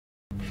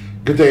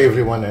Good day,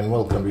 everyone, and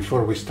welcome.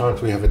 Before we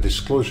start, we have a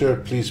disclosure.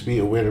 Please be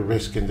aware of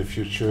risk in the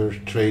future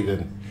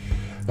trading.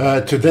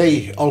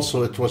 Today,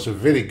 also, it was a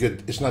very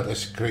good, it's not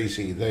as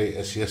crazy day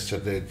as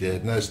yesterday.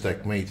 The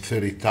Nasdaq made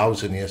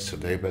 30,000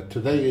 yesterday, but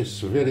today is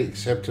very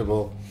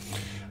acceptable.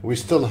 We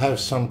still have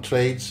some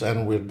trades,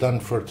 and we're done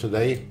for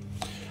today.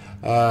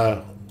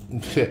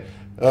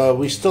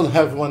 We still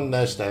have one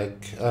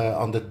Nasdaq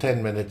on the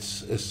 10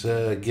 minutes is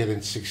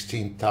getting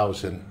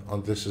 16,000.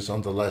 This is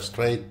on the last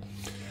trade.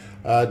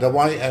 The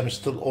YM is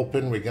still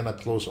open. We're gonna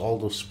close all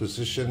those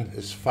positions.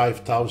 It's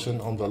 5,000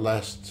 on the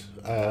last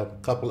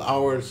couple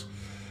hours.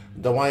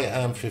 The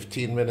YM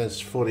 15 minutes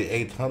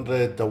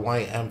 4,800. The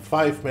YM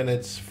 5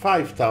 minutes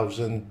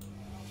 5,000.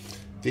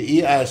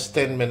 The ES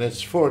 10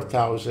 minutes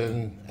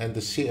 4,000, and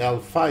the CL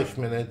 5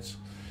 minutes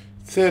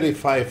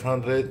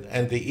 3,500,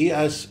 and the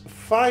ES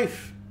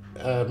 5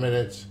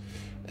 minutes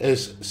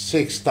is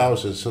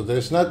 6,000. So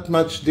there's not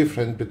much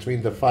difference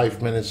between the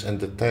 5 minutes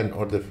and the 10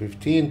 or the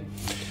 15.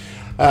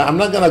 I'm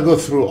not going to go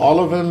through all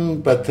of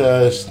them, but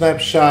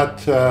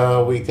snapshot,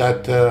 we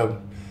got the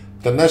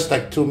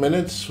Nasdaq 2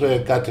 minutes, we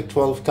got the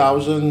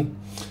 12,000,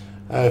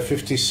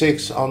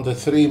 56 on the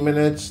 3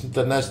 minutes,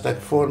 the Nasdaq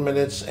 4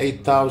 minutes,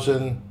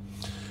 8,000,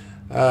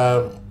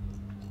 and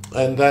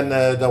then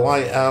the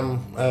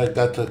YM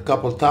got a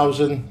couple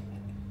thousand,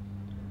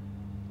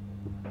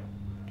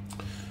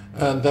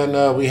 and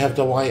then we have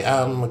the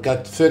YM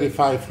got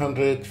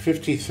 3,500,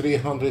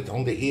 5,300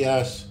 on the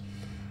ES.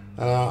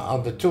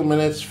 On the 2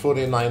 minutes,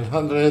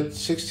 4,900,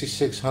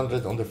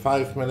 6,600 on the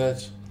 5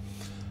 minutes,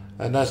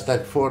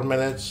 Nasdaq 4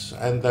 minutes,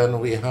 and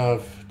then we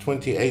have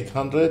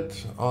 2,800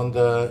 on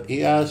the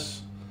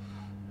ES,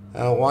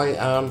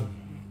 YM,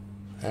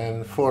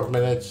 and 4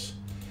 minutes.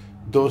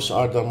 Those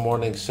are the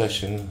morning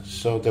session,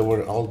 so they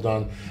were all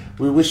done.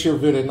 We wish you a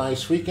very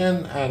nice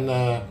weekend, and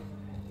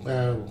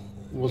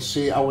we'll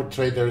see our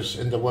traders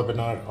in the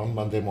webinar on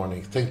Monday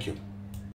morning. Thank you.